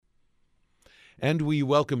And we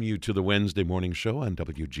welcome you to the Wednesday morning show on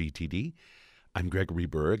WGTD. I'm Gregory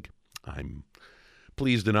Berg. I'm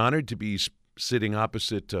pleased and honored to be sitting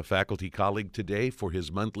opposite a faculty colleague today for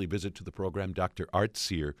his monthly visit to the program, Dr. Art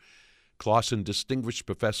Cyr, Clausen Distinguished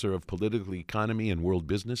Professor of Political Economy and World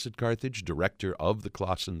Business at Carthage, director of the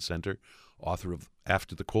Clausen Center, author of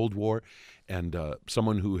After the Cold War, and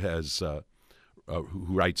someone who has who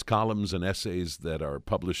writes columns and essays that are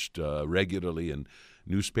published regularly in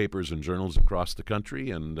newspapers and journals across the country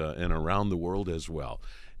and around the world as well.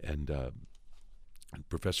 And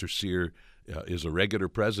Professor Cyr is a regular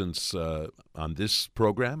presence on this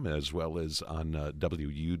program as well as on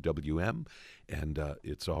WUWM, and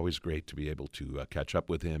it's always great to be able to catch up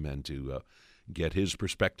with him and to get his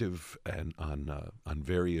perspective and on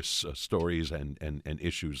various stories and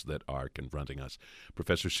issues that are confronting us.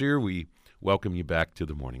 Professor Cyr, we welcome you back to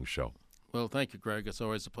the morning show. Well, thank you, Greg. It's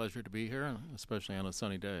always a pleasure to be here, especially on a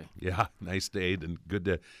sunny day. Yeah, nice day, and good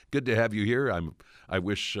to have you here. I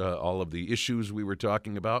wish all of the issues we were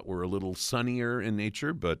talking about were a little sunnier in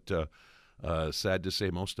nature, but sad to say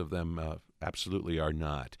most of them absolutely are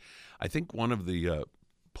not. I think one of the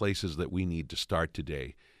places that we need to start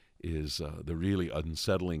today is the really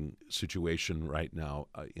unsettling situation right now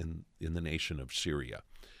in the nation of Syria,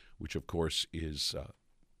 which of course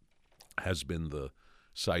has been the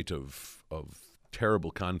site of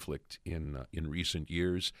terrible conflict in recent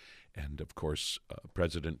years, and of course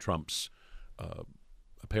President Trump's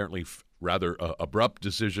apparently rather abrupt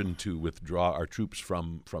decision to withdraw our troops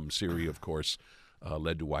from Syria, of course,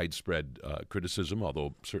 led to widespread criticism,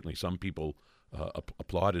 although certainly some people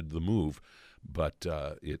applauded the move, but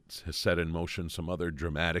it has set in motion some other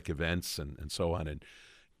dramatic events and so on, and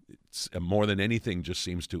it's, more than anything, just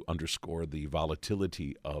seems to underscore the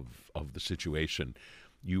volatility of the situation.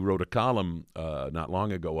 You wrote a column not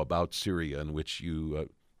long ago about Syria in which you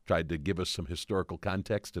tried to give us some historical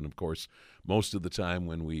context. And, of course, most of the time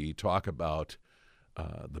when we talk about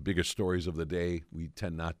the biggest stories of the day, we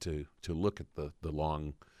tend not to look at the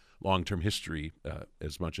long-term history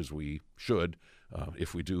as much as we should,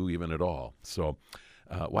 if we do even at all. So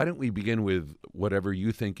why don't we begin with whatever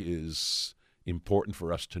you think is important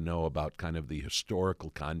for us to know about kind of the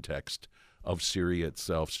historical context of Syria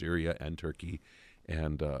itself, Syria and Turkey,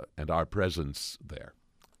 and our presence there.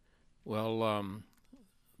 Well,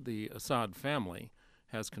 the Assad family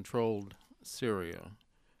has controlled Syria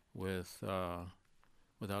with,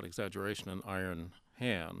 without exaggeration, an iron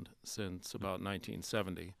hand since about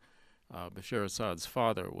 1970. Bashar Assad's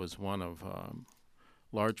father was one of a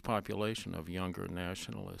large population of younger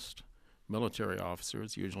nationalist military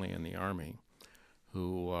officers, usually in the army,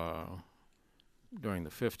 who during the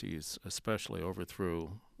 50s especially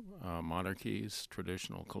overthrew monarchies,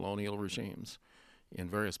 traditional colonial regimes in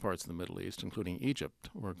various parts of the Middle East, including Egypt,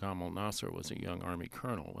 where Gamal Nasser was a young army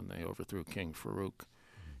colonel when they overthrew King Farouk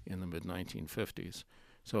in the mid-1950s.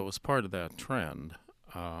 So it was part of that trend.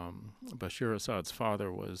 Bashar Assad's father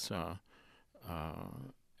was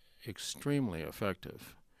extremely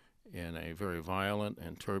effective in a very violent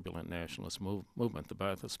and turbulent nationalist movement, the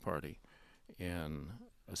Ba'athist Party, in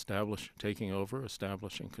taking over,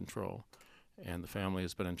 establishing control, and the family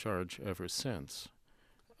has been in charge ever since.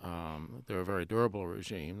 They're a very durable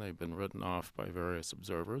regime. They've been written off by various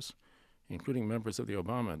observers, including members of the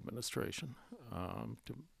Obama administration,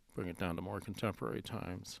 to bring it down to more contemporary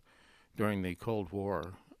times. During the Cold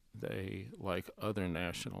War, they, like other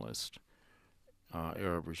nationalist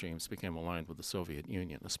Arab regimes, became aligned with the Soviet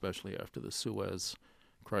Union, especially after the Suez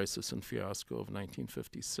crisis and fiasco of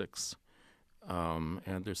 1956.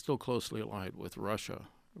 And they're still closely allied with Russia,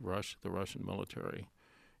 the Russian military,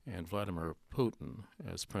 and Vladimir Putin,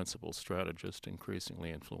 as principal strategist,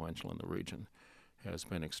 increasingly influential in the region, has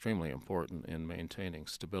been extremely important in maintaining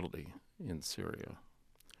stability in Syria.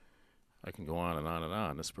 I can go on and on and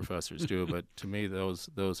on, as professors do, but to me those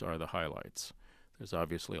are the highlights. There's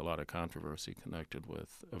obviously a lot of controversy connected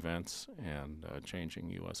with events and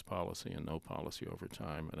changing U.S. policy and no policy over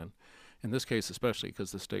time. And in this case, especially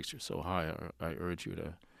because the stakes are so high, I urge you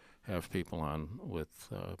to have people on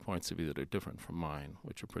with points of view that are different from mine,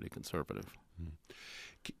 which are pretty conservative.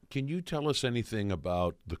 Can you tell us anything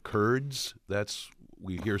about the Kurds?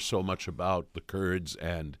 We hear so much about the Kurds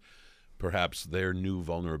and perhaps their new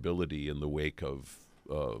vulnerability in the wake of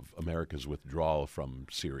America's withdrawal from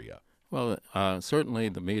Syria. Well, certainly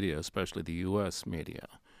the media, especially the U.S. media,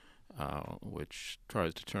 which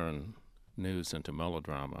tries to turn news into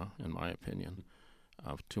melodrama, in my opinion,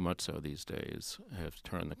 too much so these days, have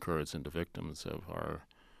turned the Kurds into victims of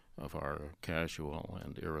our casual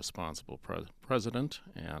and irresponsible president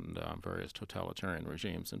and various totalitarian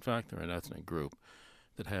regimes. In fact, they're an ethnic group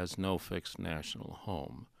that has no fixed national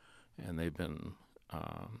home, and they've been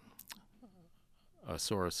a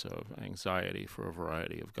source of anxiety for a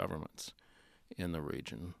variety of governments in the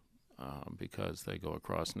region because they go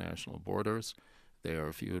across national borders. They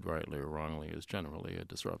are viewed, rightly or wrongly, as generally a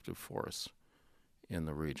disruptive force in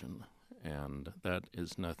the region, and that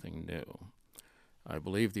is nothing new. I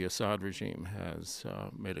believe the Assad regime has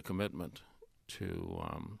made a commitment to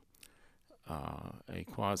a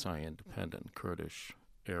quasi-independent Kurdish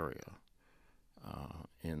area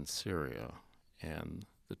in Syria, and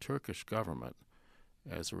the Turkish government,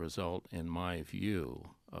 as a result, in my view,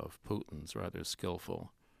 of Putin's rather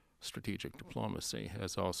skillful strategic diplomacy,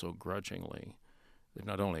 has also grudgingly, they've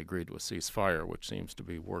not only agreed to a ceasefire, which seems to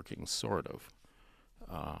be working sort of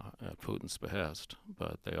at Putin's behest,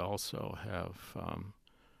 but they also have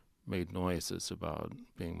made noises about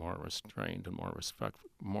being more restrained and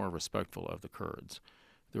more respectful of the Kurds.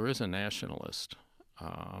 There is a nationalist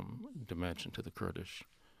dimension to the Kurdish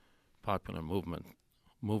popular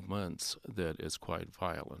movements that is quite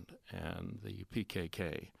violent, and the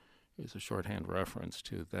PKK is a shorthand reference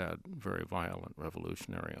to that very violent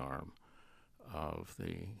revolutionary arm of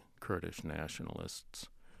the Kurdish nationalists,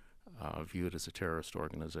 viewed as a terrorist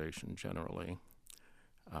organization generally.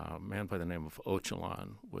 A man by the name of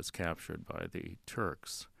Öcalan was captured by the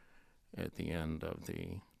Turks at the end of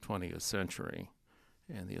the 20th century,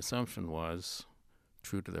 and the assumption was,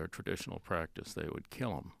 true to their traditional practice, they would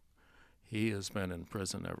kill him. He has been in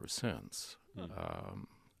prison ever since,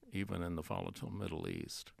 even in the volatile Middle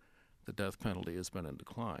East. The death penalty has been in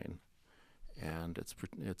decline, and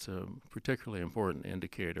it's a particularly important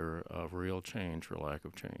indicator of real change or lack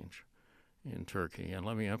of change in Turkey. And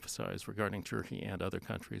let me emphasize, regarding Turkey and other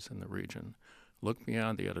countries in the region, look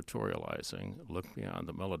beyond the editorializing, look beyond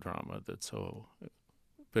the melodrama that's so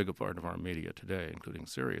big a part of our media today, including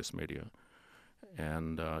serious media,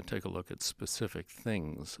 and take a look at specific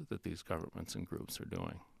things that these governments and groups are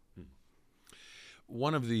doing.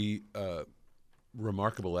 One of the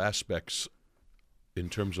remarkable aspects in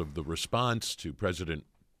terms of the response to President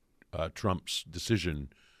Trump's decision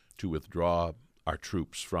to withdraw our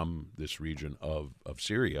troops from this region of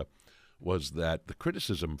Syria was that the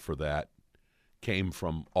criticism for that came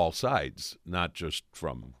from all sides, not just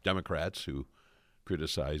from Democrats who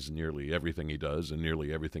criticize nearly everything he does and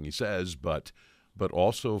nearly everything he says, but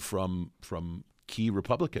also from key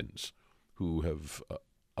Republicans who have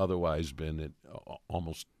otherwise been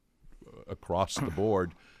almost across the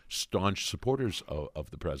board staunch supporters of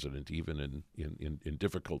the president, even in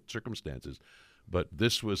difficult circumstances. But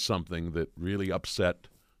this was something that really upset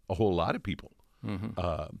a whole lot of people.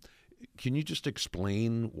 Mm-hmm. Can you just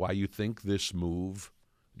explain why you think this move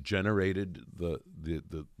generated the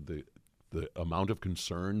amount of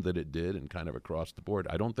concern that it did, and kind of across the board?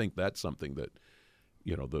 I don't think that's something that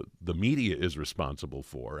the media is responsible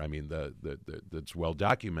for. I mean, that's well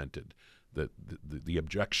documented that the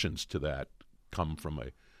objections to that come from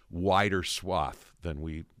a wider swath than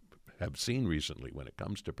we have seen recently when it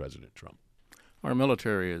comes to President Trump. Our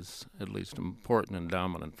military is, at least important and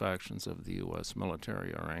dominant factions of the U.S.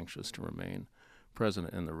 military, are anxious to remain present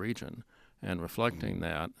in the region. And reflecting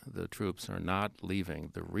that, the troops are not leaving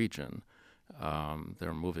the region.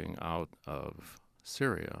 They're moving out of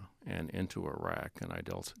Syria and into Iraq, and I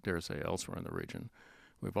dare say elsewhere in the region.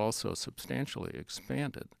 We've also substantially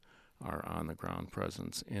expanded our on-the-ground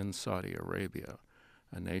presence in Saudi Arabia,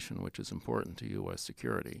 a nation which is important to U.S.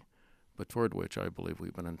 security, but toward which I believe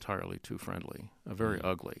we've been entirely too friendly, a very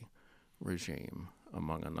ugly regime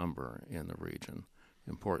among a number in the region,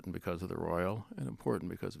 important because of the royal and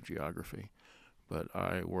important because of geography. But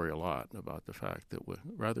I worry a lot about the fact that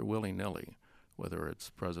rather willy-nilly, whether it's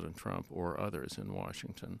President Trump or others in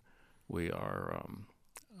Washington, we are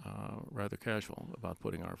rather casual about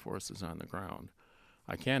putting our forces on the ground.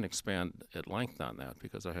 I can't expand at length on that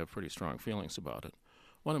because I have pretty strong feelings about it.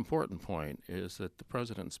 One important point is that the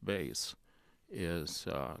president's base is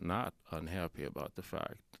not unhappy about the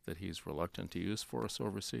fact that he's reluctant to use force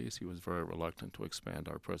overseas. He was very reluctant to expand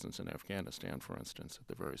our presence in Afghanistan, for instance, at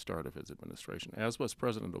the very start of his administration, as was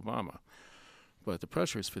President Obama. But the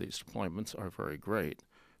pressures for these deployments are very great.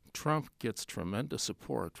 Trump gets tremendous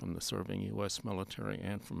support from the serving U.S. military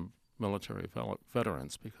and from military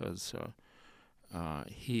veterans because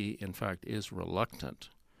he, in fact, is reluctant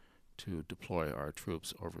to deploy our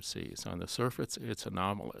troops overseas. On the surface, it's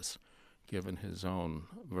anomalous, given his own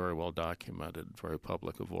very well-documented, very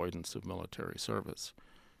public avoidance of military service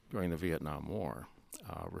during the Vietnam War.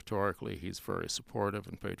 Rhetorically, he's very supportive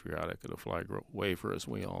and patriotic at a flag waiver, as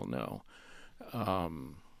we all know.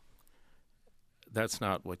 That's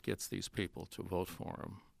not what gets these people to vote for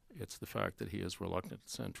him. It's the fact that he is reluctant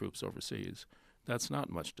to send troops overseas. That's not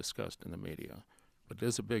much discussed in the media, but it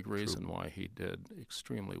is a big reason why he did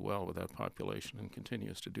extremely well with that population and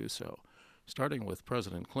continues to do so. Starting with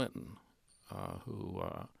President Clinton, who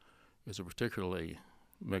is a particularly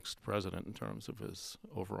mixed president in terms of his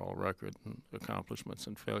overall record and accomplishments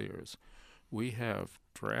and failures, we have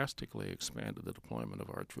drastically expanded the deployment of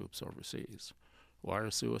our troops overseas. Why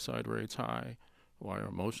are suicide rates high? Why are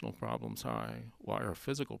emotional problems high? Why are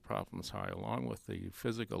physical problems high, along with the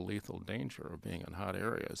physical lethal danger of being in hot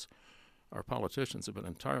areas? Our politicians have been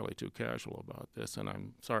entirely too casual about this, and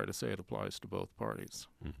I'm sorry to say it applies to both parties.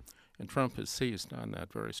 And Trump has seized on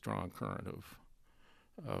that very strong current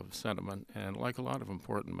of sentiment, and like a lot of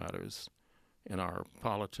important matters in our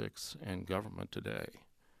politics and government today,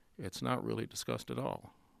 it's not really discussed at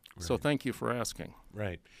all. Right. So thank you for asking.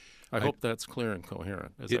 Right. I hope that's clear and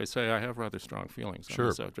coherent. As I say, I have rather strong feelings on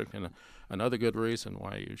the subject, and another good reason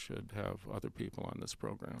why you should have other people on this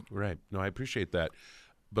program. Right. No, I appreciate that.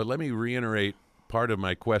 But let me reiterate part of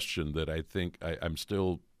my question that I think I'm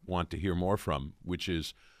still want to hear more from, which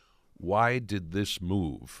is, why did this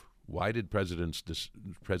move, why did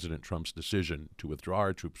President Trump's decision to withdraw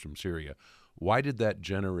our troops from Syria, why did that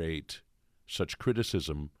generate such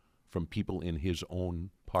criticism from people in his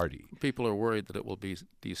own party? People are worried that it will be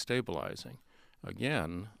destabilizing.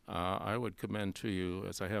 Again, I would commend to you,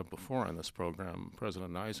 as I have before on this program,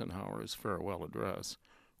 President Eisenhower's farewell address,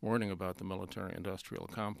 warning about the military-industrial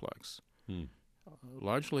complex.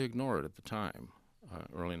 Largely ignored at the time.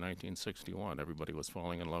 Early 1961, everybody was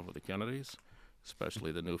falling in love with the Kennedys,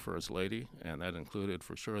 especially the new First Lady, and that included,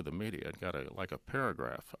 for sure, the media. It got a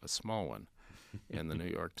paragraph, a small one, in the New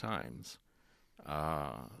York Times.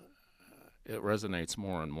 It resonates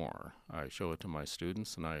more and more. I show it to my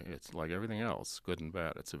students, and it's like everything else, good and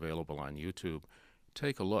bad. It's available on YouTube.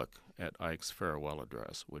 Take a look at Ike's farewell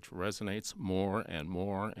address, which resonates more and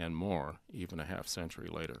more and more, even a half century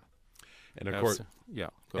later. And of course, go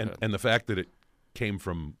ahead. And the fact that it came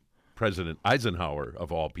from President Eisenhower,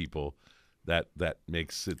 of all people, that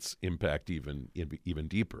makes its impact even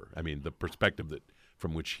deeper. I mean, the perspective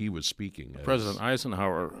from which he was speaking. President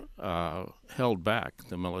Eisenhower held back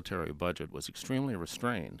the military budget, was extremely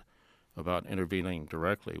restrained about intervening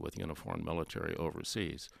directly with uniformed military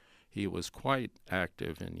overseas. He was quite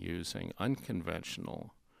active in using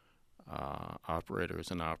unconventional operators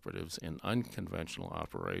and operatives in unconventional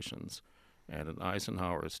operations. And in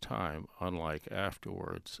Eisenhower's time, unlike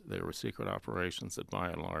afterwards, they were secret operations that by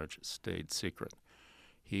and large stayed secret.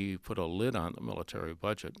 He put a lid on the military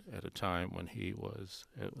budget at a time when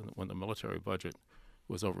the military budget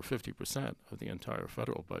was over 50% of the entire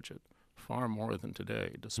federal budget, far more than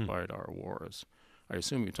today, despite our wars. I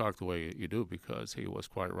assume you talk the way you do because he was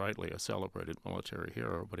quite rightly a celebrated military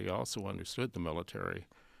hero, but he also understood the military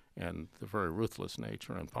and the very ruthless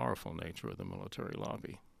nature and powerful nature of the military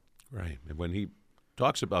lobby. Right. And when he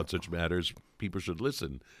talks about such matters, people should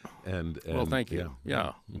listen. And well, thank you.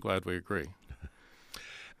 Yeah, I'm glad we agree.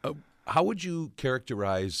 How would you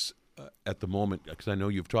characterize at the moment, because I know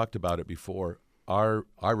you've talked about it before, our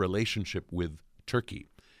relationship with Turkey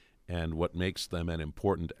and what makes them an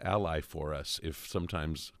important ally for us, if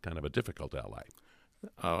sometimes kind of a difficult ally?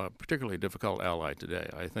 Particularly difficult ally today.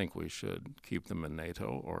 I think we should keep them in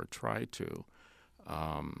NATO or try to.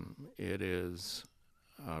 It is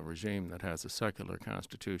a regime that has a secular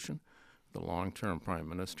constitution. The long-term prime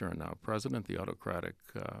minister and now president, the autocratic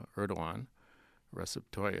Erdogan, Recep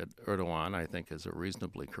Tayyip Erdogan, I think is a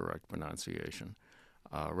reasonably correct pronunciation,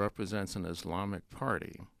 represents an Islamic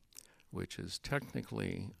party which is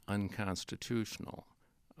technically unconstitutional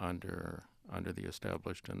under the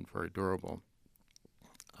established and very durable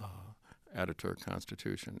Ataturk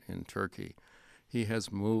constitution in Turkey. He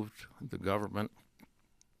has moved the government,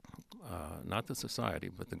 not the society,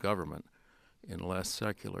 but the government, in less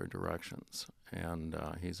secular directions. And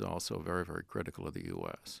he's also very, very critical of the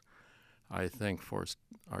U.S. I think for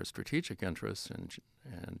our strategic interests,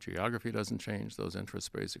 and geography doesn't change, those interests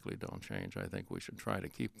basically don't change. I think we should try to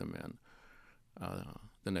keep them in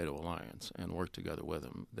the NATO alliance and work together with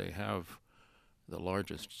them. They have the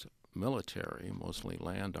largest military, mostly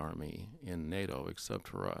land army, in NATO except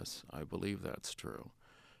for us. I believe that's true.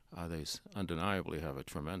 They undeniably have a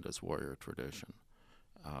tremendous warrior tradition.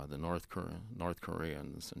 The North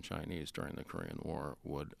Koreans and Chinese during the Korean War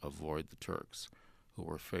would avoid the Turks, who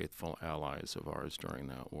were faithful allies of ours during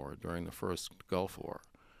that war. During the first Gulf War,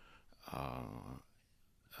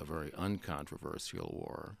 a very uncontroversial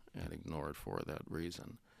war and ignored for that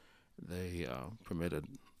reason, they permitted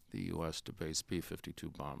the U.S. to base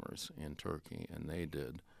B-52 bombers in Turkey, and they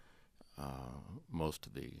did most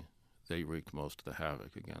of the they wreaked most of the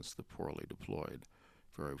havoc against the poorly deployed,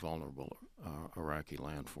 very vulnerable Iraqi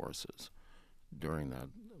land forces during that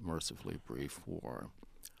mercifully brief war.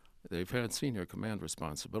 They've had senior command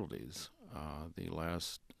responsibilities. The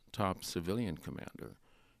last top civilian commander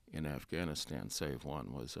in Afghanistan, save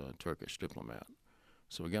one, was a Turkish diplomat.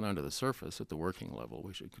 So again, under the surface, at the working level,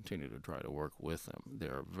 we should continue to try to work with them.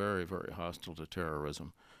 They're very, very hostile to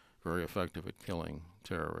terrorism, very effective at killing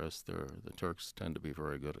terrorists. The Turks tend to be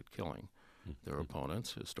very good at killing their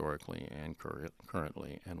opponents, historically and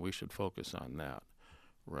currently, and we should focus on that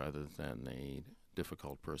rather than the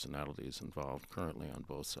difficult personalities involved currently on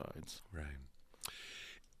both sides.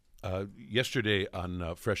 Right. Yesterday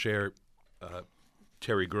on Fresh Air,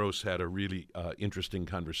 Terry Gross had a really interesting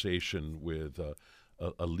conversation with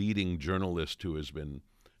a leading journalist who has been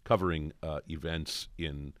covering events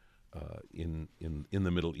in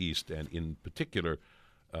the Middle East, and in particular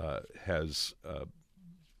has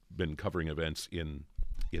been covering events in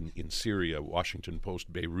Syria. Washington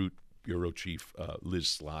Post Beirut bureau chief Liz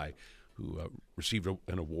Sly, who received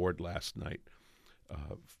an award last night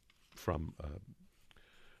from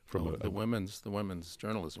the women's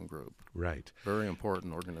journalism group. Right. Very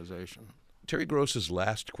important organization. Terry Gross's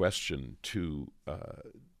last question to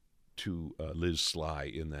Liz Sly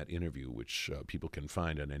in that interview, which people can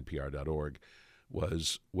find on npr.org,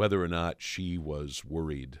 was whether or not she was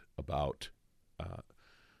worried about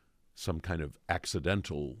some kind of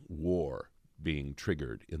accidental war being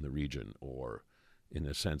triggered in the region, or, in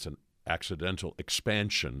a sense, an accidental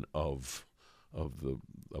expansion of the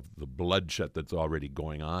bloodshed that's already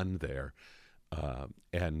going on there,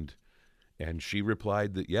 and she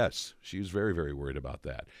replied that yes, she was very, very worried about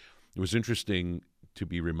that. It was interesting to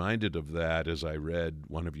be reminded of that as I read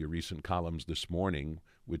one of your recent columns this morning,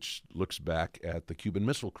 which looks back at the Cuban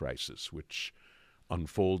Missile Crisis, which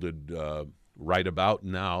unfolded right about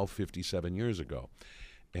now, 57 years ago.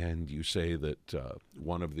 And you say that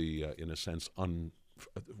one of the, in a sense,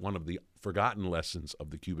 one of the forgotten lessons of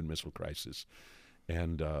the Cuban Missile Crisis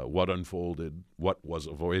and what unfolded, what was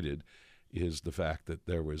avoided, is the fact that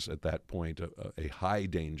there was at that point a high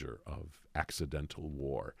danger of accidental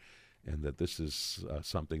war, and that this is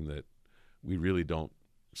something that we really don't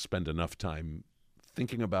spend enough time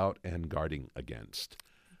thinking about and guarding against.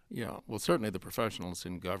 Yeah, well, certainly the professionals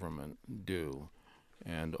in government do,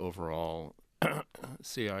 and overall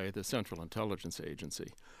CIA, the Central Intelligence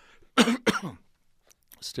Agency,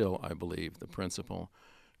 still, I believe, the principal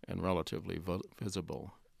and relatively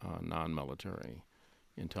visible non-military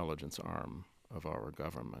intelligence arm of our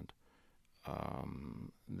government.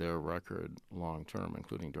 Their record long-term,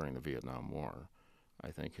 including during the Vietnam War,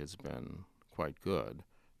 I think has been quite good.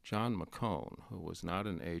 John McCone, who was not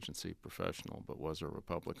an agency professional but was a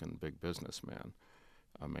Republican big businessman,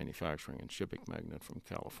 a manufacturing and shipping magnate from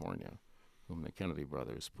California, whom the Kennedy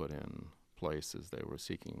brothers put in place as they were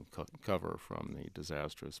seeking cover from the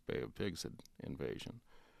disastrous Bay of Pigs invasion,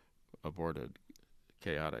 aborted,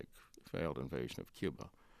 chaotic, failed invasion of Cuba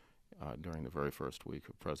during the very first week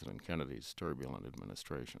of President Kennedy's turbulent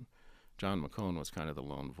administration. John McCone was kind of the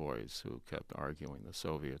lone voice who kept arguing the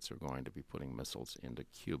Soviets are going to be putting missiles into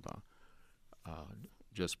Cuba.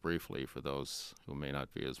 Just briefly, for those who may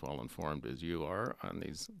not be as well informed as you are on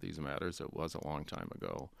these matters, it was a long time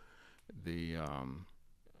ago. The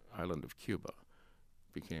island of Cuba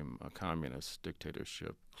became a communist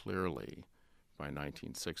dictatorship clearly by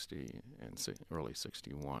 1960 and early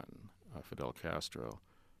 61. Fidel Castro,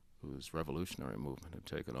 whose revolutionary movement had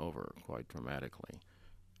taken over quite dramatically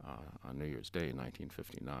on New Year's Day,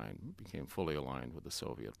 1959, became fully aligned with the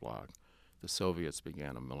Soviet bloc. The Soviets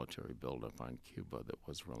began a military buildup on Cuba that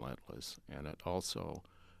was relentless, and it also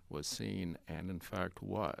was seen, and in fact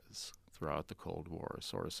was, throughout the Cold War, a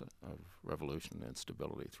source of revolution and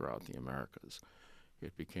instability throughout the Americas.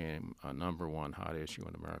 It became a number one hot issue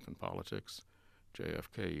in American politics.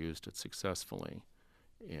 JFK used it successfully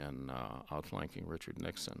in outflanking Richard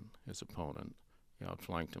Nixon, his opponent. He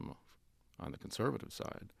outflanked him on the conservative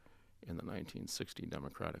side in the 1960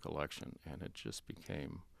 Democratic election, and it just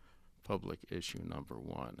became public issue number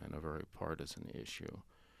one and a very partisan issue.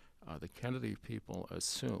 The Kennedy people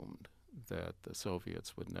assumed that the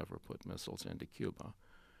Soviets would never put missiles into Cuba,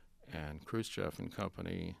 and Khrushchev and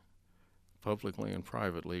company publicly and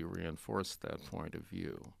privately reinforced that point of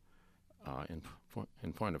view.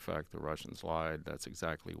 In point of fact, the Russians lied. That's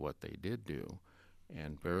exactly what they did do,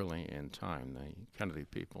 and barely in time, the Kennedy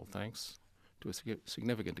people, thanks to a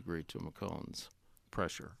significant degree to McCone's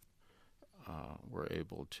pressure, were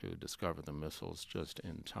able to discover the missiles just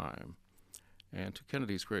in time. And to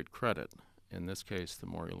Kennedy's great credit, in this case, the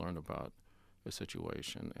more you learn about the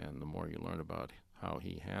situation and the more you learn about how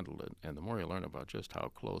he handled it, and the more you learn about just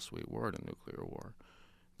how close we were to nuclear war,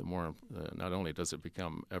 the more not only does it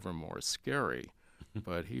become ever more scary,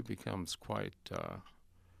 but he becomes quite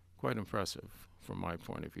impressive from my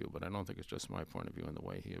point of view. But I don't think it's just my point of view in the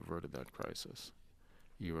way he averted that crisis.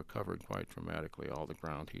 He recovered quite dramatically all the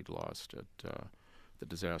ground he'd lost at the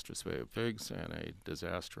disastrous Bay of Pigs and a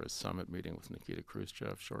disastrous summit meeting with Nikita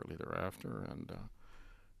Khrushchev shortly thereafter, and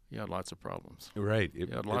he had lots of problems. Right. He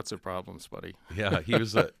had lots of problems, buddy. Yeah, he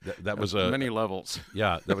was. That was a many levels.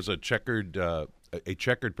 Yeah, that was a checkered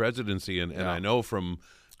presidency, and I know from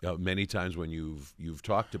many times when you've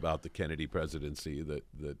talked about the Kennedy presidency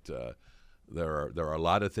that there are a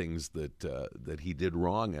lot of things that he did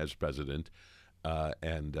wrong as president.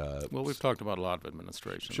 Well, we've talked about a lot of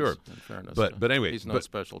administrations. Sure, in fairness, but anyway, he's no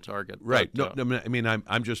special target. Right? But, No, I mean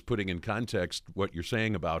I'm just putting in context what you're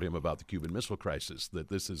saying about him about the Cuban Missile Crisis. That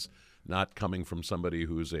this is not coming from somebody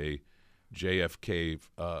who's a JFK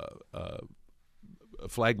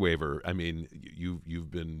flag waver. I mean, you've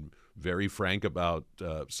been very frank about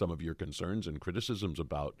some of your concerns and criticisms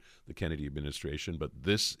about the Kennedy administration, but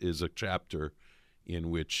this is a chapter in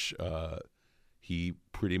which he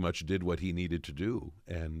pretty much did what he needed to do,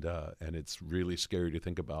 and it's really scary to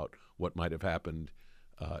think about what might have happened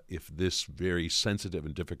if this very sensitive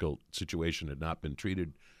and difficult situation had not been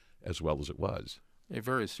treated as well as it was. A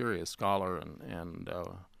very serious scholar and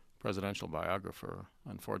presidential biographer,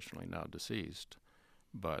 unfortunately now deceased,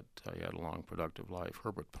 but he had a long, productive life,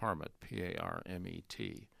 Herbert Parmet,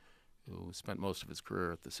 P-A-R-M-E-T, who spent most of his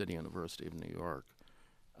career at the City University of New York.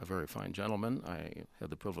 A very fine gentleman. I had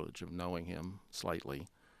the privilege of knowing him slightly,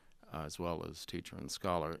 as well as teacher and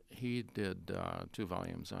scholar. He did 2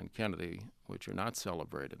 volumes on Kennedy, which are not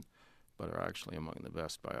celebrated, but are actually among the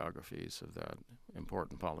best biographies of that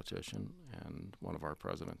important politician and one of our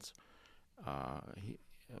presidents.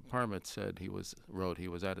 Parmet said he was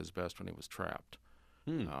at his best when he was trapped,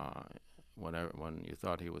 when you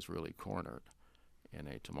thought he was really cornered in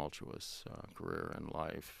a tumultuous career and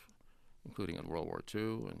life, including in World War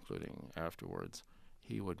II, including afterwards.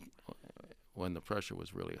 He would, when the pressure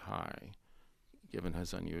was really high, given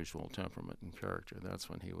his unusual temperament and character, that's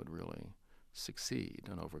when he would really succeed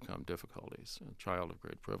and overcome difficulties. A child of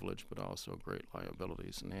great privilege, but also great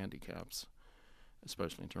liabilities and handicaps,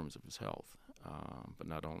 especially in terms of his health. But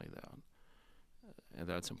not only that. And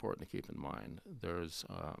that's important to keep in mind. There's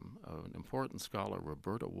an important scholar,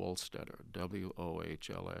 Roberta Wohlstetter,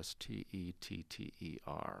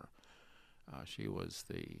 W-O-H-L-S-T-E-T-T-E-R. She was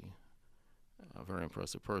a very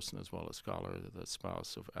impressive person as well as scholar, the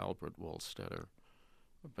spouse of Albert Wohlstetter.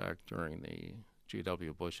 Back during the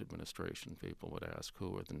G.W. Bush administration, people would ask who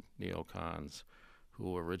were the neocons,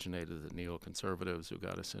 who originated the neoconservatives who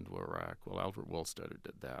got us into Iraq. Well, Albert Wohlstetter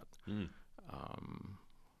did that.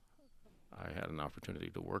 I had an opportunity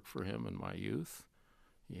to work for him in my youth.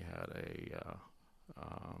 He had a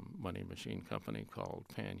money machine company called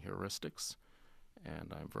Pan Heuristics,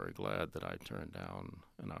 and I'm very glad that I turned down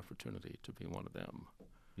an opportunity to be one of them,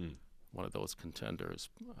 one of those contenders,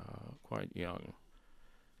 quite young.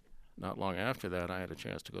 Not long after that, I had a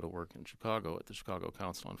chance to go to work in Chicago at the Chicago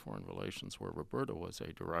Council on Foreign Relations, where Roberta was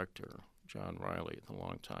a director. John Riley, the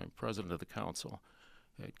longtime president of the council,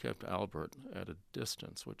 had kept Albert at a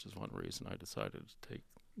distance, which is one reason I decided to take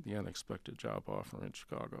the unexpected job offer in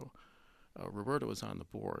Chicago. Roberta was on the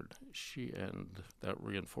board. And that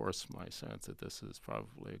reinforced my sense that this is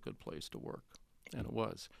probably a good place to work, and it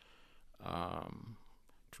was.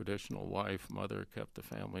 Traditional wife, mother, kept the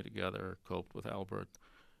family together, coped with Albert.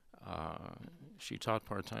 She taught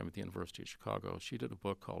part-time at the University of Chicago. She did a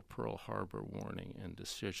book called Pearl Harbor, Warning and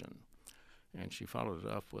Decision, and she followed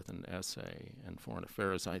it up with an essay in Foreign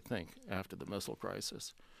Affairs, I think, after the missile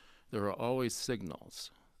crisis. There are always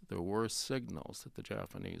signals. There were signals that the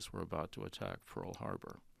Japanese were about to attack Pearl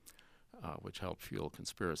Harbor, which helped fuel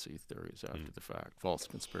conspiracy theories after the fact, false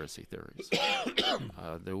conspiracy theories.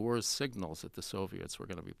 There were signals that the Soviets were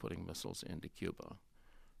going to be putting missiles into Cuba.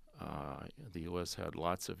 The U.S. had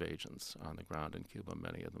lots of agents on the ground in Cuba,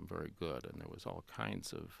 many of them very good, and there was all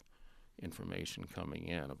kinds of information coming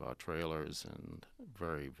in about trailers and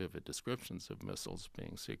very vivid descriptions of missiles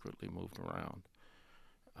being secretly moved around.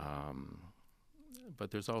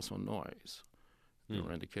 But there's also noise. There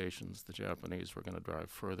were indications the Japanese were going to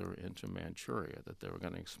drive further into Manchuria, that they were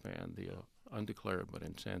going to expand the undeclared but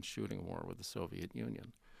intense shooting war with the Soviet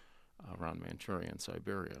Union around Manchuria and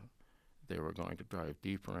Siberia. They were going to drive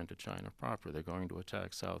deeper into China proper. They're going to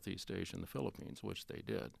attack Southeast Asia and the Philippines, which they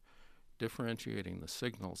did. Differentiating the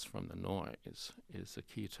signals from the noise is a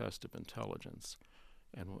key test of intelligence.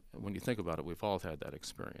 And when you think about it, we've all had that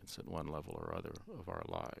experience at one level or other of our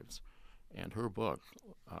lives. And her book,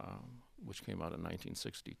 which came out in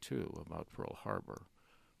 1962 about Pearl Harbor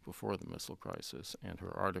before the missile crisis, and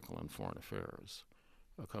her article in Foreign Affairs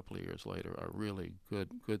a couple of years later are really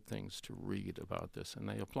good things to read about this. And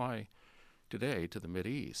they apply today to the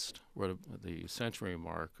Mideast, where the century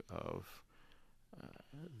mark of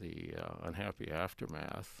the unhappy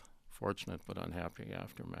aftermath, fortunate but unhappy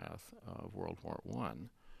aftermath of World War I,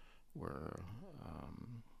 where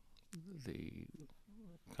the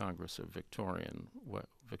Congress of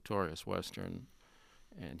victorious Western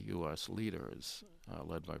and U.S. leaders,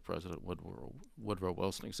 led by President Woodrow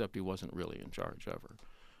Wilson, except he wasn't really in charge ever.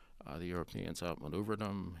 The Europeans outmaneuvered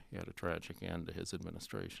him. He had a tragic end to his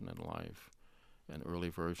administration and life. An early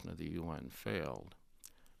version of the UN failed.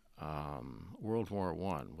 World War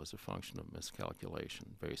I was a function of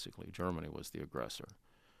miscalculation, basically. Germany was the aggressor.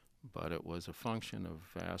 But it was a function of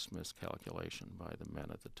vast miscalculation by the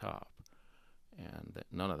men at the top, and that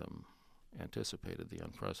none of them anticipated the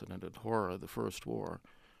unprecedented horror of the First War.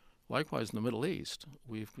 Likewise, in the Middle East,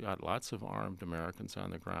 we've got lots of armed Americans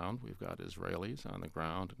on the ground. We've got Israelis on the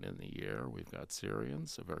ground and in the air. We've got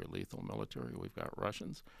Syrians, a very lethal military. We've got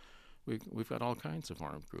Russians. We've got all kinds of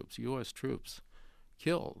armed groups. U.S. troops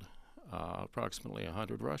killed approximately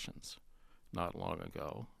 100 Russians not long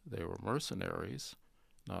ago. They were mercenaries,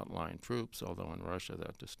 not line troops, although in Russia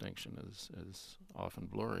that distinction is often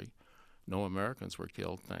blurry. No Americans were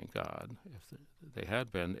killed, thank God. If they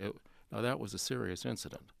had been, now that was a serious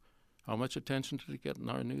incident. How much attention did it get in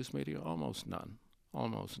our news media? Almost none.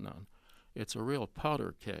 Almost none. It's a real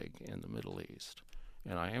powder keg in the Middle East,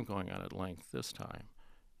 and I am going on at length this time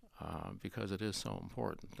because it is so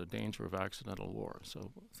important, the danger of accidental war.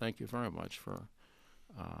 So thank you very much for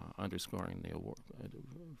underscoring the award, a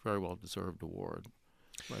very well-deserved award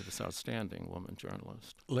by this outstanding woman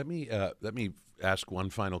journalist. Let me ask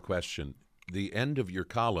one final question. The end of your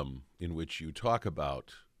column, in which you talk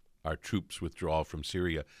about our troops' withdrawal from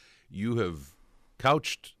Syria, you have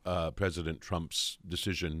couched President Trump's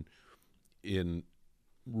decision in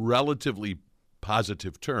relatively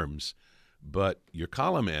positive terms, but your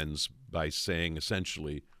column ends by saying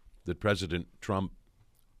essentially that President Trump,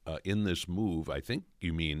 in this move, I think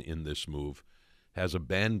you mean in this move, has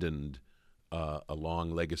abandoned a long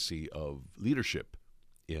legacy of leadership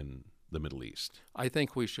in the Middle East. I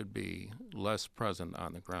think we should be less present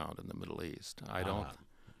on the ground in the Middle East.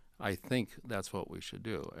 I think that's what we should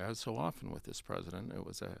do. As so often with this president, it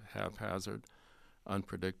was a haphazard,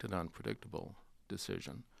 unpredictable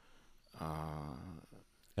decision.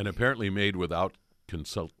 And apparently made without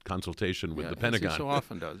consultation with the Pentagon. As he so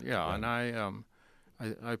often does, yeah. And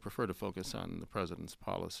I prefer to focus on the president's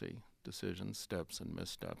policy decisions, steps, and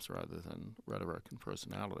missteps rather than rhetoric and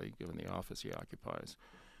personality, given the office he occupies.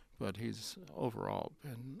 But he's overall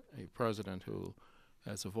been a president who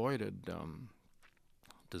has avoided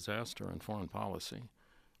disaster in foreign policy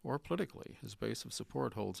or politically. His base of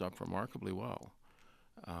support holds up remarkably well.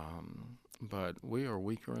 But we are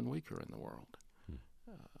weaker and weaker in the world.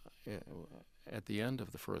 At the end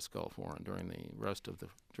of the first Gulf War and during the rest of the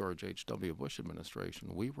George H.W. Bush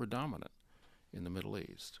administration, we were dominant in the Middle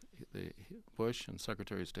East. Bush and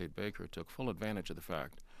Secretary of State Baker took full advantage of the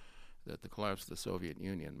fact that the collapse of the Soviet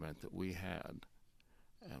Union meant that we had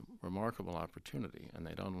a remarkable opportunity, and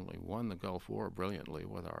they not only won the Gulf War brilliantly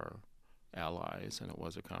with our allies, and it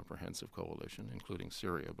was a comprehensive coalition, including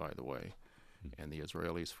Syria, by the way, and the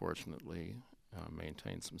Israelis fortunately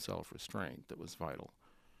maintained some self-restraint that was vital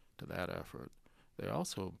to that effort. They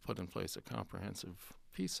also put in place a comprehensive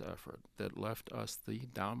peace effort that left us the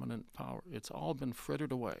dominant power. It's all been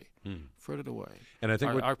frittered away, frittered away. And I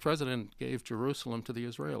think our president gave Jerusalem to the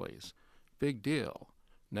Israelis. Big deal.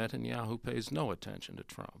 Netanyahu pays no attention to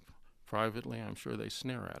Trump. Privately, I'm sure they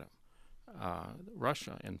sneer at him.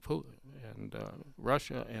 Russia and Putin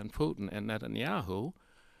and Netanyahu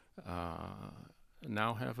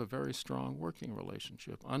now have a very strong working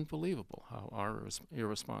relationship. Unbelievable how our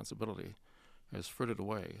irresponsibility has frittered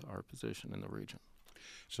away our position in the region.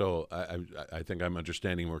 So I think I'm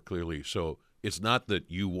understanding more clearly. So it's not that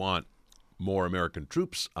you want more American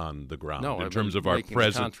troops on the ground in terms of our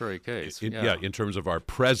presence. Contrary case. In terms of our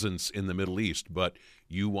presence in the Middle East, but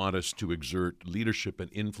you want us to exert leadership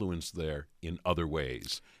and influence there in other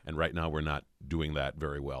ways. And right now we're not doing that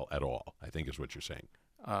very well at all, I think is what you're saying.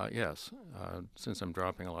 Yes. Since I'm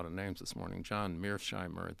dropping a lot of names this morning, John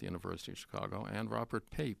Mearsheimer at the University of Chicago and Robert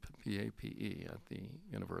Pape, P-A-P-E, at the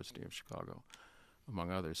University of Chicago,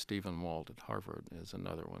 among others. Stephen Walt at Harvard is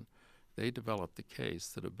another one. They developed the case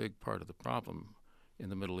that a big part of the problem in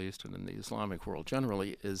the Middle East and in the Islamic world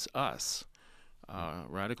generally is us.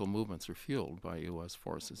 Radical movements are fueled by U.S.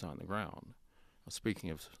 forces on the ground. Speaking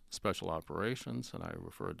of special operations, and I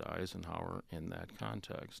referred to Eisenhower in that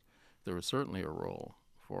context, there is certainly a role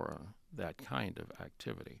for that kind of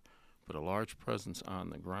activity, but a large presence on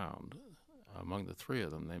the ground. Among the three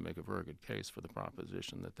of them, they make a very good case for the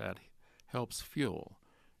proposition that that helps fuel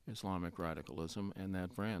Islamic radicalism and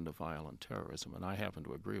that brand of violent terrorism, and I happen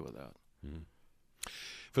to agree with that. Mm.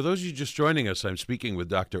 For those of you just joining us, I'm speaking with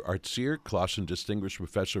Dr. Art Cyr, Clausen Distinguished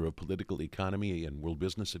Professor of Political Economy and World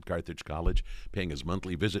Business at Carthage College, paying his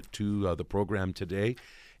monthly visit to the program today.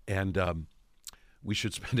 And we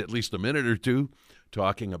should spend at least a minute or two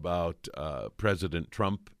talking about President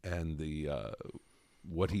Trump and the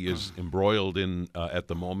what he is embroiled in at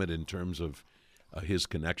the moment in terms of his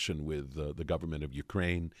connection with the government of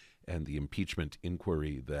Ukraine and the impeachment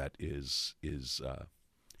inquiry that is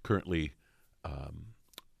currently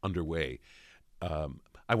underway.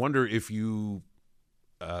 I wonder if you,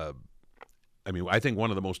 I think one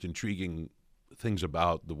of the most intriguing things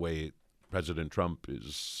about the way President Trump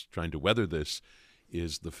is trying to weather this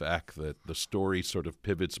is the fact that the story sort of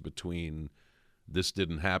pivots between this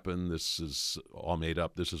didn't happen, this is all made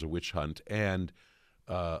up, this is a witch hunt, and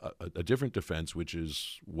a different defense, which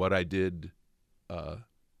is what I did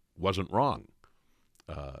wasn't wrong.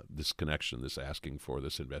 This connection, this asking for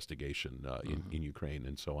this investigation in Ukraine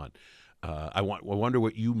and so on. I wonder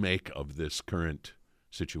what you make of this current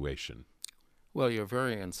situation. Well, you're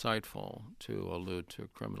very insightful to allude to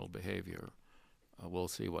criminal behavior. We'll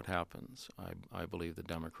see what happens. I believe the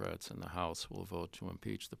Democrats in the House will vote to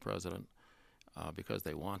impeach the president because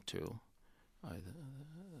they want to.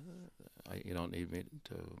 You don't need me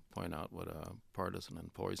to point out what a partisan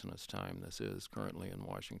and poisonous time this is currently in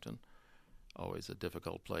Washington. Always a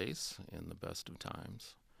difficult place in the best of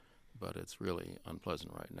times, but it's really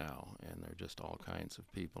unpleasant right now, and there are just all kinds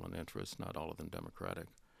of people and interests, not all of them Democratic,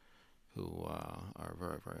 who are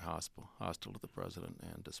very, very hostile to the president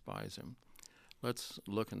and despise him. Let's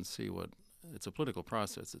look and see what – it's a political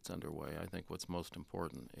process that's underway. I think what's most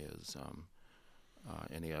important is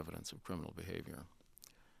any evidence of criminal behavior.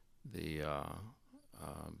 The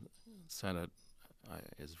Senate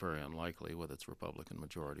is very unlikely with its Republican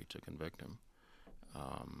majority to convict him.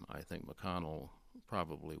 I think McConnell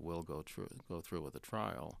probably will go through with a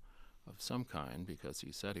trial of some kind because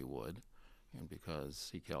he said he would, and because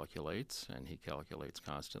he calculates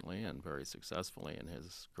constantly and very successfully in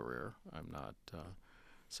his career. I'm not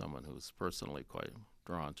someone who's personally quite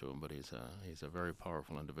drawn to him, but he's a very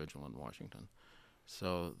powerful individual in Washington.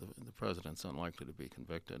 So the president's unlikely to be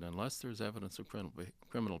convicted unless there's evidence of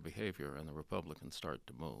criminal behavior and the Republicans start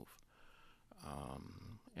to move.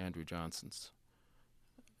 Andrew Johnson's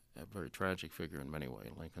a very tragic figure in many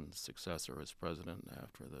ways, Lincoln's successor as president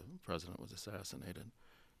after the president was assassinated,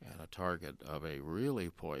 and a target of a really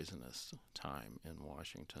poisonous time in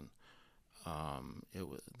Washington. It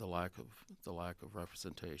was the lack of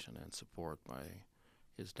representation and support by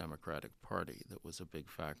his Democratic Party that was a big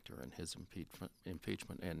factor in his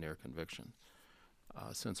impeachment and near conviction.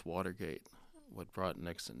 Since Watergate, what brought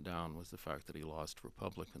Nixon down was the fact that he lost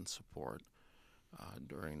Republican support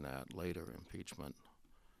during that later impeachment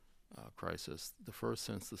crisis, the first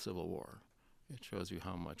since the Civil War. It shows you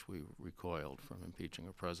how much we recoiled from impeaching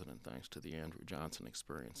a president thanks to the Andrew Johnson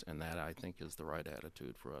experience, and that, I think, is the right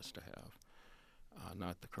attitude for us to have,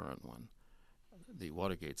 not the current one. The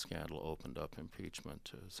Watergate scandal opened up impeachment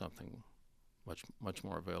to something much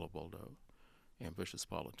more available to ambitious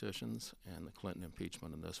politicians, and the Clinton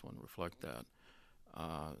impeachment and this one reflect that.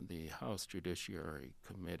 The House Judiciary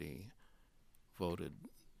Committee voted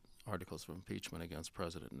articles of impeachment against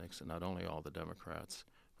President Nixon. Not only all the Democrats,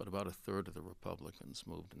 but about a third of the Republicans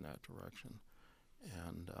moved in that direction.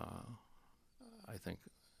 And I think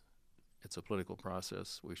it's a political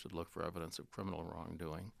process. We should look for evidence of criminal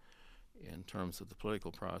wrongdoing. In terms of the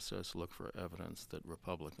political process, look for evidence that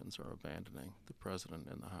Republicans are abandoning the president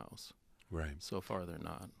in the House. Right. So far, they're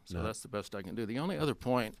not. So that's the best I can do. The only other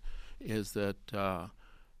point is that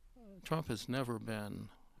Trump has never been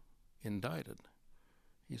indicted.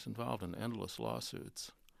 He's involved in endless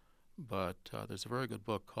lawsuits. But there's a very good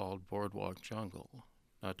book called Boardwalk Jungle,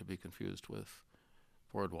 not to be confused with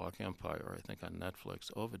Boardwalk Empire, I think on Netflix.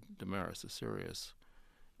 Ovid Damaris, a serious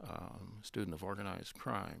student of organized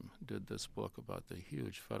crime, did this book about the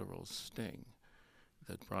huge federal sting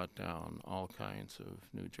that brought down all kinds of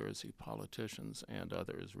New Jersey politicians and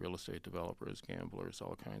others, real estate developers, gamblers,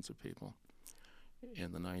 all kinds of people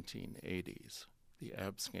in the 1980s. The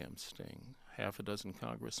Abscam sting, half a dozen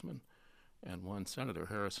congressmen and one senator,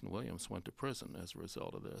 Harrison Williams, went to prison as a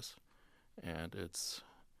result of this. And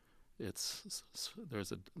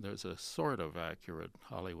there's a sort of accurate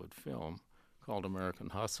Hollywood film called American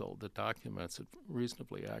Hustle that documents it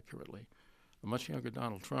reasonably accurately. A much younger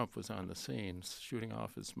Donald Trump was on the scene, shooting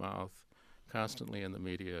off his mouth, constantly in the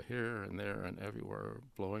media, here and there and everywhere,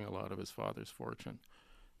 blowing a lot of his father's fortune.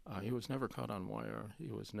 He was never caught on wire. He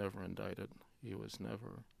was never indicted. He was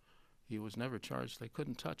never charged. They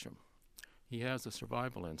couldn't touch him. He has a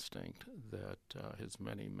survival instinct that his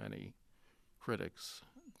many critics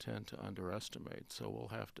tend to underestimate, so we'll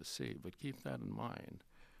have to see. But keep that in mind,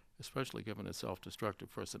 especially given his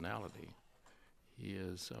self-destructive personality. He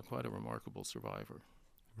is quite a remarkable survivor.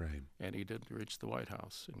 Right. And he did reach the White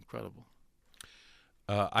House. Incredible.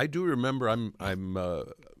 I do remember. I'm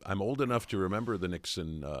old enough to remember the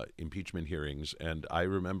Nixon impeachment hearings, and I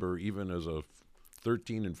remember even as a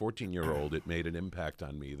 13 and 14-year-old, it made an impact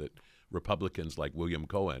on me that Republicans like William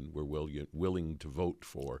Cohen were willing to vote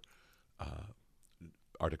for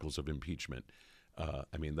articles of impeachment.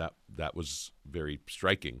 I mean, that was very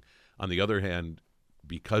striking. On the other hand,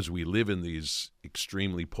 because we live in these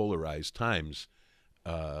extremely polarized times,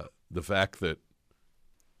 the fact that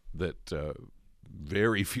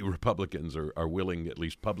very few Republicans are willing, at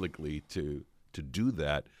least publicly, to do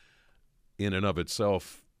that, in and of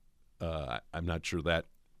itself, I'm not sure that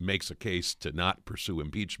makes a case to not pursue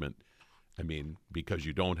impeachment. I mean, because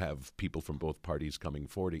you don't have people from both parties coming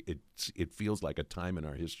forward, it feels like a time in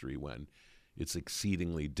our history when it's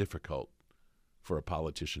exceedingly difficult for a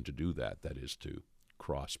politician to do that. That is, to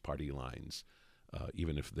cross party lines,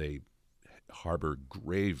 even if they harbor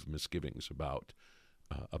grave misgivings about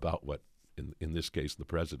what, in this case, the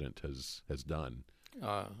president has done.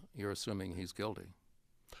 You're assuming he's guilty.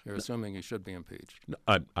 You're assuming he should be impeached. No,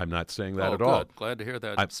 I'm not saying that at good. all. Glad to hear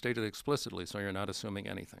that stated explicitly, so you're not assuming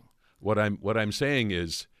anything. What I'm saying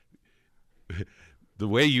is, the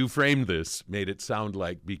way you framed this made it sound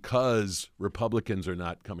like because Republicans are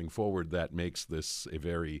not coming forward, that makes this a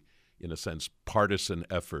very, in a sense, partisan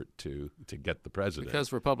effort to get the president.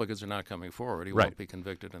 Because Republicans are not coming forward, he won't be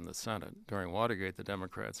convicted in the Senate. During Watergate, the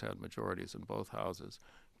Democrats had majorities in both houses.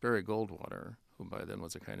 Barry Goldwater, who by then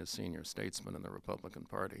was a kind of senior statesman in the Republican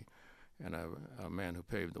Party, and a man who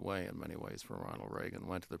paved the way in many ways for Ronald Reagan,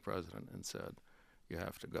 went to the president and said, "You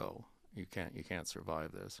have to go. You can't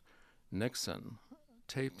survive this." Nixon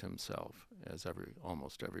taped himself, as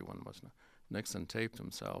almost everyone must know. Nixon taped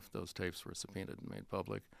himself. Those tapes were subpoenaed and made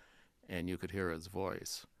public, and you could hear his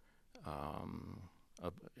voice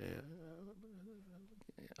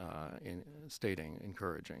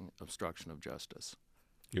encouraging obstruction of justice.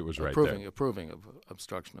 It was approving of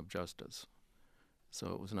obstruction of justice.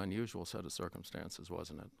 So it was an unusual set of circumstances,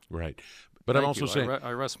 wasn't it? Right. But I'm also saying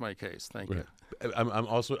I rest my case. Thank you.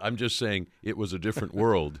 I'm just saying it was a different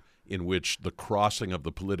world in which the crossing of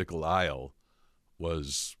the political aisle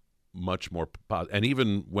was much more and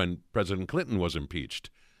even when President Clinton was impeached,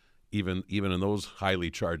 even in those highly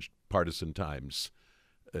charged partisan times,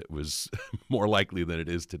 it was more likely than it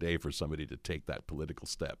is today for somebody to take that political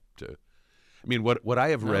step to. I mean, what I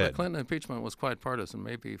have read. The Clinton impeachment was quite partisan.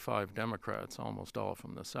 Maybe 5 Democrats, almost all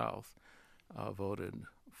from the South, voted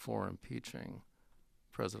for impeaching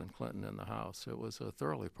President Clinton in the House. It was a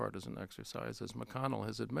thoroughly partisan exercise, as McConnell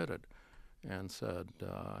has admitted and said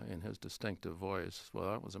in his distinctive voice,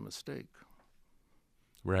 well, that was a mistake.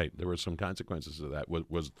 Right. There were some consequences of that.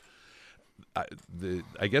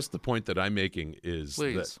 I guess the point that I'm making is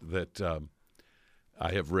that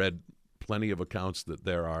I have read plenty of accounts that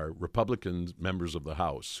there are Republican members of the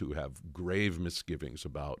House who have grave misgivings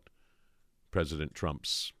about President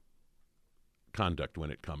Trump's conduct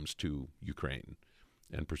when it comes to Ukraine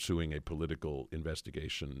and pursuing a political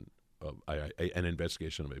investigation an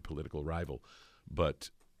investigation of a political rival.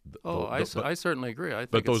 But I certainly agree. I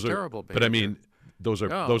think it's terrible behavior. But I mean, those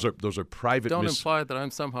are private. Don't imply that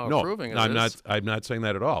I'm somehow approving of this. I'm not saying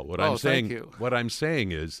that at all. What I'm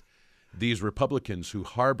saying is, these Republicans who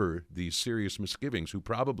harbor these serious misgivings, who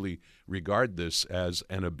probably regard this as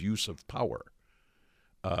an abuse of power,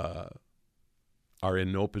 are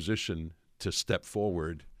in no position to step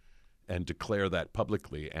forward and declare that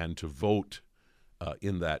publicly and to vote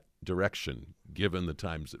in that direction, given the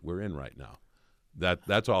times that we're in right now.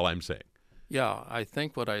 That's all I'm saying. Yeah, I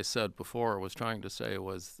think what I said before was trying to say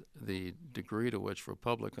was the degree to which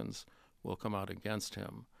Republicans will come out against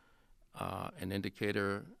him. An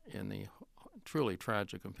indicator in the truly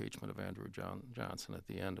tragic impeachment of Andrew Johnson at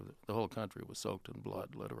the end of the whole country was soaked in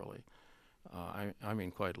blood, literally. I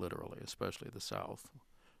mean quite literally, especially the South.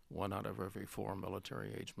 1 out of every 4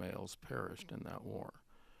 military-age males perished in that war.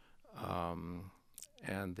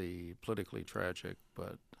 And the politically tragic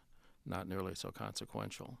but not nearly so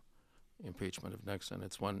consequential impeachment of Nixon,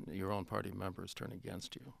 it's when your own party members turn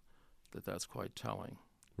against you that's quite telling.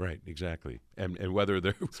 Right, exactly, and whether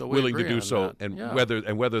they're So we willing to agree do on so, that. and Yeah.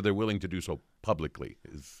 whether they're willing to do so publicly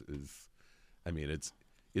is, I mean,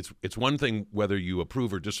 it's one thing whether you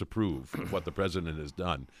approve or disapprove of what the president has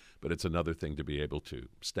done, but it's another thing to be able to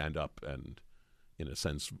stand up and, in a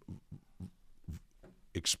sense,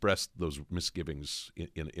 express those misgivings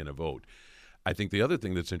in a vote. I think the other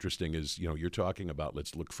thing that's interesting is, you're talking about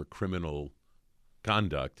let's look for criminal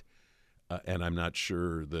conduct, and I'm not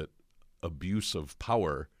sure that abuse of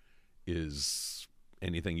power is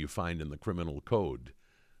anything you find in the criminal code,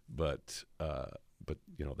 but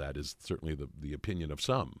that is certainly the opinion of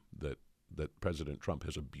some that President Trump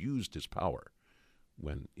has abused his power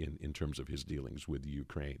when in terms of his dealings with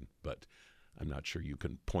Ukraine. But I'm not sure you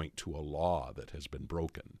can point to a law that has been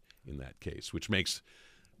broken in that case, which makes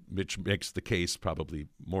the case probably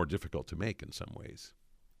more difficult to make in some ways.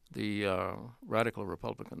 The radical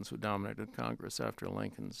Republicans who dominated Congress after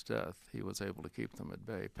Lincoln's death, he was able to keep them at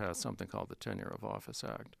bay, passed something called the Tenure of Office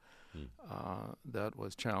Act. That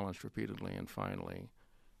was challenged repeatedly and finally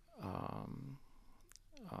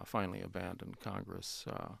abandoned. Congress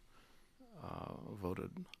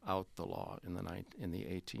voted out the law in the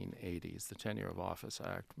 1880s. The Tenure of Office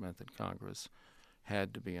Act meant that Congress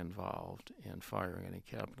had to be involved in firing any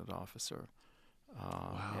cabinet officer.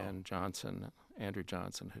 And Andrew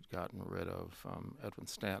Johnson had gotten rid of Edwin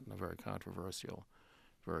Stanton, a very controversial,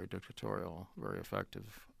 very dictatorial, very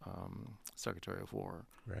effective Secretary of War,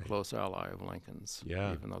 Right. close ally of Lincoln's,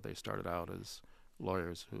 Yeah. even though they started out as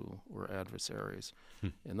lawyers who were adversaries.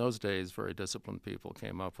 In those days, very disciplined people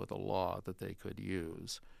came up with a law that they could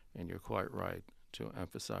use, and you're quite right to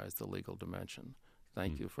emphasize the legal dimension.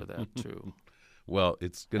 Thank you for that, too. Well,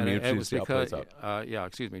 it's going to be interesting to see how it plays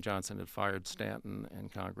out. Johnson had fired Stanton,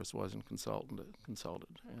 and Congress wasn't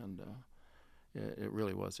consulted, and it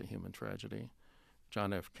really was a human tragedy.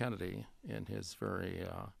 John F. Kennedy, in his very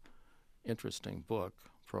interesting book,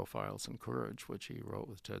 Profiles in Courage, which he wrote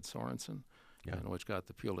with Ted Sorensen, and which got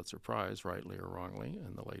the Pulitzer Prize, rightly or wrongly,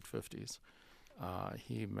 in the late 50s,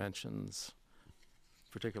 he mentions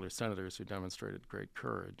particular senators who demonstrated great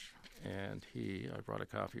courage. And I brought a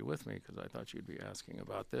copy with me because I thought you'd be asking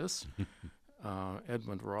about this.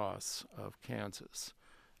 Edmund Ross of Kansas,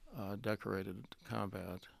 decorated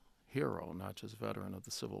combat hero, not just veteran of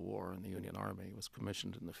the Civil War in the Union Army. He was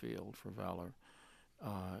commissioned in the field for valor.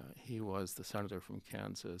 He was the senator from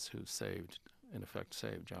Kansas who saved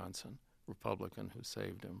Johnson, Republican, who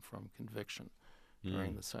saved him from conviction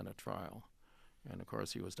during the Senate trial. And, of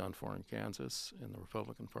course, he was done for in Kansas in the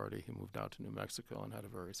Republican Party. He moved out to New Mexico and had a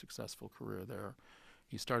very successful career there.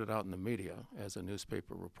 He started out in the media as a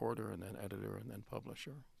newspaper reporter and then editor and then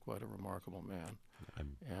publisher. Quite a remarkable man.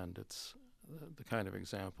 And it's the kind of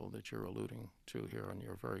example that you're alluding to here in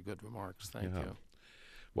your very good remarks. Thank you.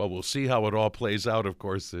 Well, we'll see how it all plays out. Of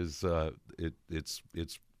course, it's an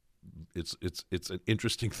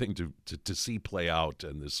interesting thing to see play out,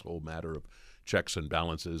 and this whole matter of checks and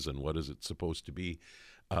balances and what is it supposed to be.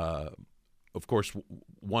 Of course,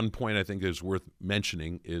 one point I think is worth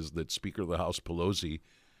mentioning is that Speaker of the House Pelosi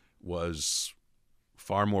was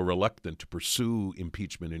far more reluctant to pursue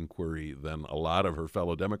impeachment inquiry than a lot of her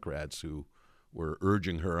fellow Democrats who were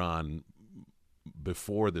urging her on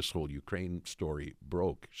before this whole Ukraine story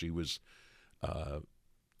broke. She was,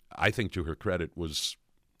 I think to her credit, was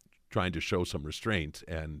trying to show some restraint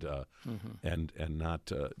and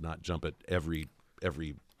not jump at every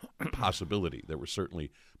possibility. There were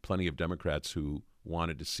certainly plenty of Democrats who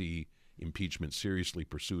wanted to see impeachment seriously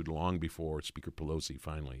pursued long before Speaker Pelosi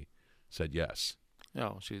finally said yes.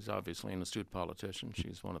 Yeah, she's obviously an astute politician.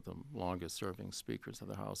 She's one of the longest-serving speakers of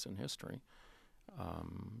the House in history.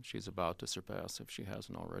 She's about to surpass, if she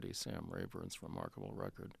hasn't already, Sam Rayburn's remarkable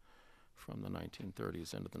record from the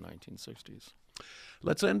 1930s into the 1960s.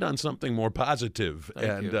 Let's end on something more positive.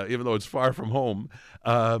 Thank you. Even though it's far from home,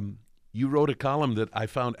 you wrote a column that I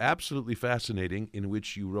found absolutely fascinating in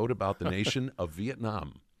which you wrote about the nation of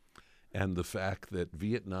Vietnam and the fact that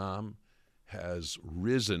Vietnam has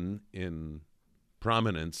risen in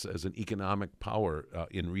prominence as an economic power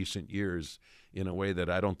in recent years in a way that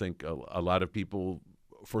I don't think a lot of people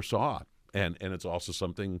foresaw. And it's also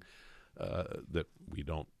something that we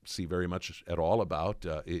don't see very much at all about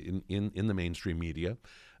in the mainstream media.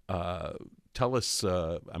 Tell us,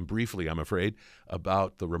 briefly, I'm afraid,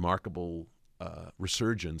 about the remarkable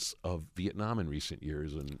resurgence of Vietnam in recent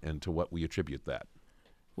years and to what we attribute that.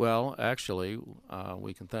 Well, actually,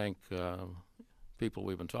 we can thank people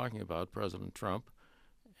we've been talking about, President Trump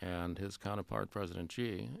and his counterpart, President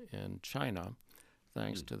Xi, in China,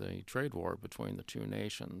 thanks to the trade war between the two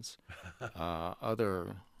nations.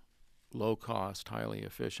 Other low-cost, highly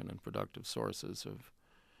efficient and productive sources of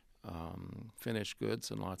finished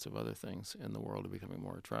goods and lots of other things in the world are becoming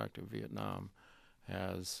more attractive. Vietnam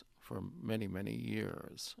has, for many, many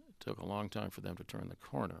years, it took a long time for them to turn the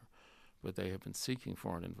corner, but they have been seeking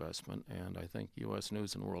foreign investment, and I think U.S.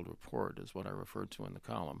 News and World Report is what I referred to in the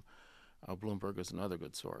column. Bloomberg is another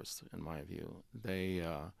good source, in my view. They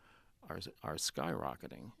are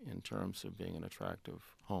skyrocketing in terms of being an attractive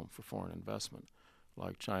home for foreign investment.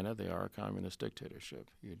 Like China, they are a communist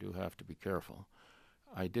dictatorship. You do have to be careful.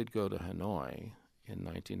 I did go to Hanoi in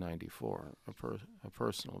 1994, a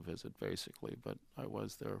personal visit basically, but I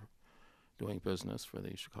was there doing business for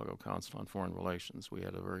the Chicago Council on Foreign Relations. We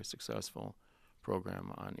had a very successful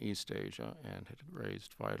program on East Asia and had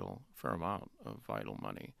raised fair amount of vital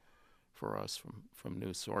money for us from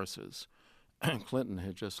new sources. Clinton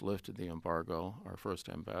had just lifted the embargo. Our first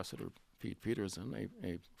ambassador, Pete Peterson,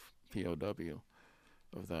 a POW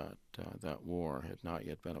of that war, had not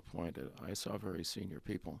yet been appointed. I saw very senior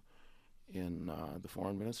people in the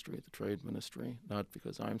foreign ministry, the trade ministry, not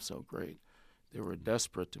because I'm so great. They were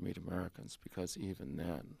desperate to meet Americans because even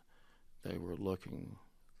then they were looking,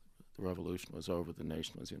 the revolution was over, the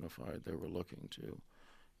nation was unified, they were looking to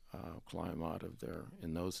climb out of their,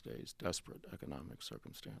 in those days, desperate economic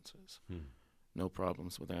circumstances. No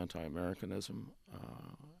problems with anti-Americanism.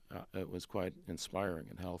 It was quite inspiring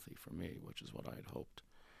and healthy for me, which is what I had hoped.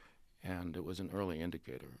 And it was an early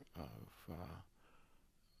indicator of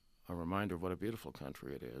a reminder of what a beautiful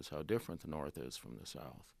country it is, how different the North is from the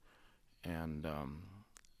South, and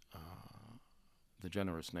the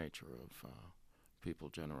generous nature of people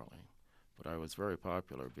generally. But I was very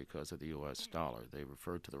popular because of the U.S. dollar. They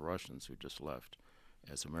referred to the Russians who just left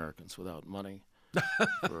as Americans without money.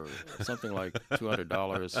 For something like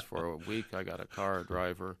 $200 for a week, I got a car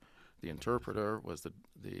driver. The interpreter was the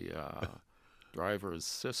driver's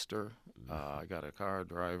sister. I got a car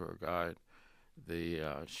driver guide.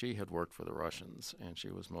 She had worked for the Russians, and she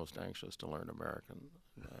was most anxious to learn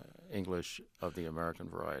English of the American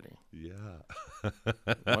variety. Yeah.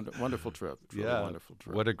 Wonderful trip. Yeah. Wonderful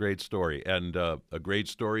trip. What a great story. And a great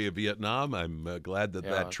story of Vietnam. I'm glad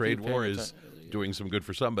that trade war is doing some good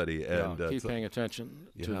for somebody. And keep paying attention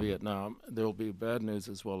to Vietnam. There will be bad news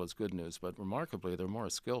as well as good news, but remarkably, they're more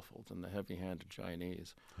skillful than the heavy-handed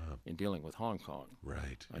Chinese in dealing with Hong Kong.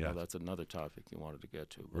 Right. I know that's another topic you wanted to get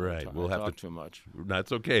to. Right. We'll have to talk too much.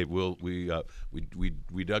 That's okay. We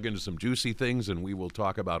dug into some juicy things, and we will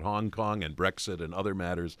talk about Hong Kong and Brexit and other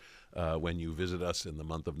matters when you visit us in the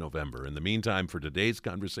month of November. In the meantime, for today's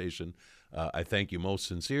conversation, I thank you most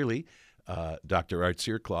sincerely, Dr.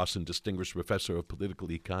 Artzir Clausen, Distinguished Professor of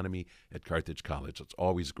Political Economy at Carthage College. It's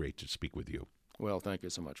always great to speak with you. Well, thank you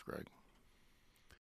so much, Greg.